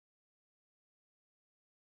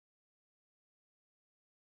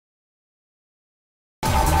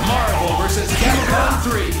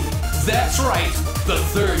That's right, the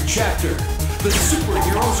third chapter. The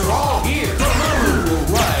superheroes are all here. Dormammu will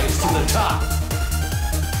rise to the top.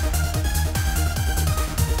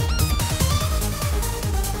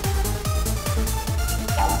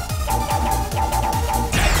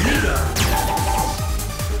 Magneto.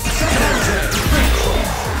 Dante.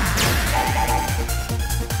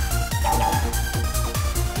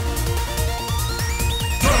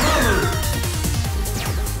 Dormammu.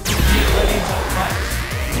 Get ready to fight.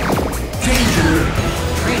 Danger.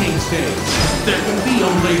 Training stage. There can be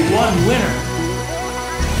only one winner.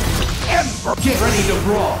 Get ready to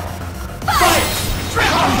brawl. Fight!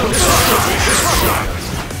 Combo!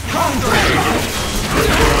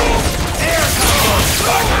 Air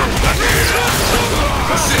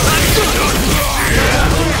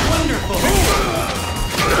Wonderful!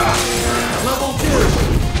 Level 2!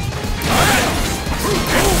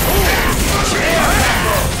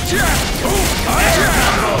 Air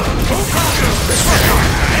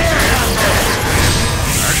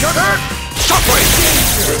Shockwave!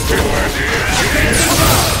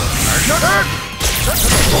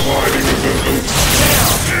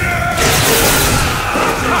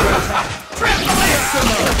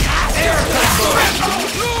 Air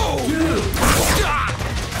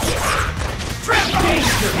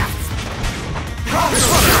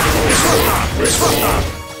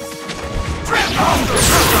combo!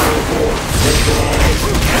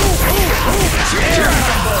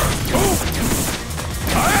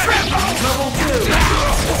 Level 2!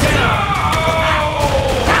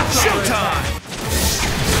 Showtime!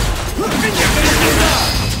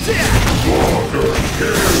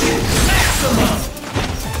 Maximum!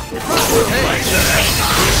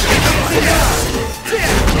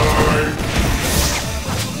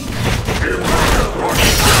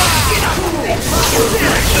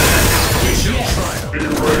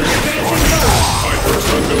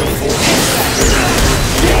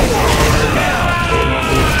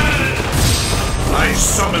 I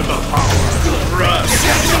summon the power. Run.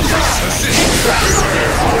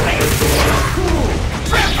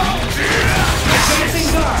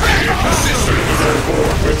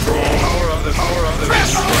 Power of the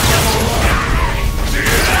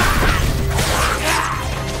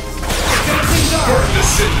burn the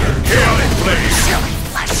cinder. Chaotic blaze.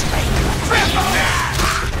 Assist me.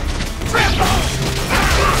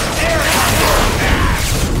 Air combo.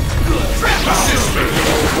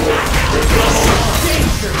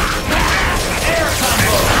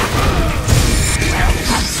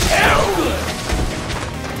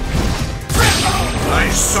 I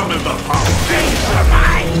summon the power.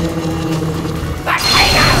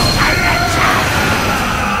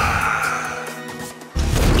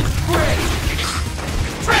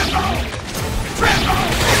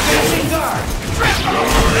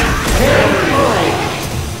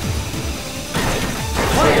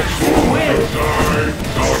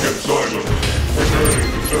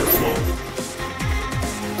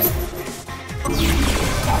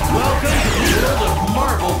 Welcome to the world of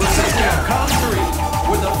Marvel vs. Capcom 3,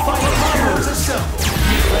 where the fight combos assemble.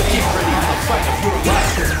 Get ready for the fight of your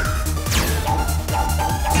lifetime.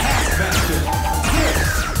 Taskmaster,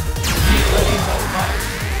 yes. Get ready to fight.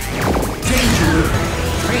 Danger,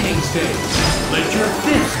 training stage. Let your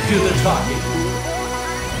fist do the talking.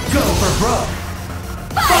 Go for broke.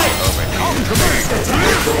 Fight!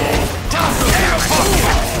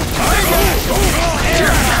 Air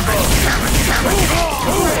combo!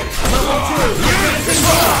 Level 2! Air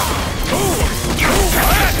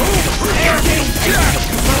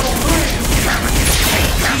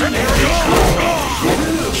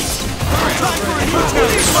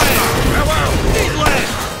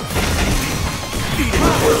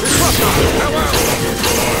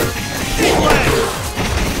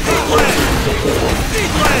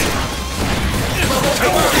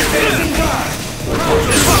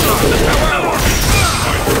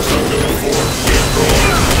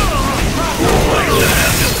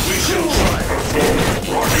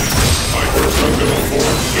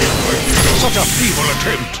Such a feeble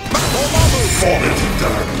attempt! Fall into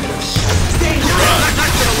darkness!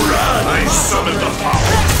 Run! I summon the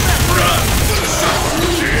power! Run!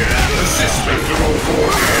 Assist me to go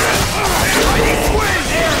forward! Mighty swing!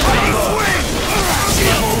 Mighty swing!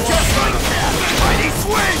 Just like that! Mighty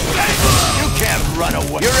swing! You can't run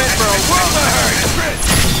away! You're in for a world of hurt!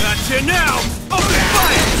 That's you now! Open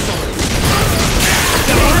fire!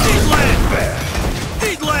 Need land!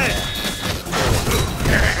 Need land!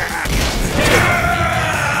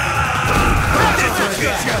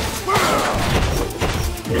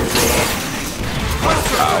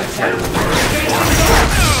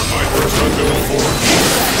 My first until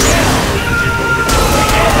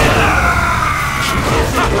 4.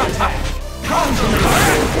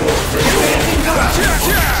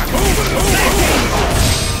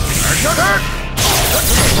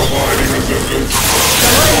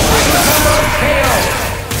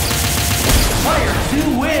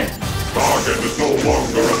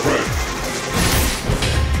 Cowabunga!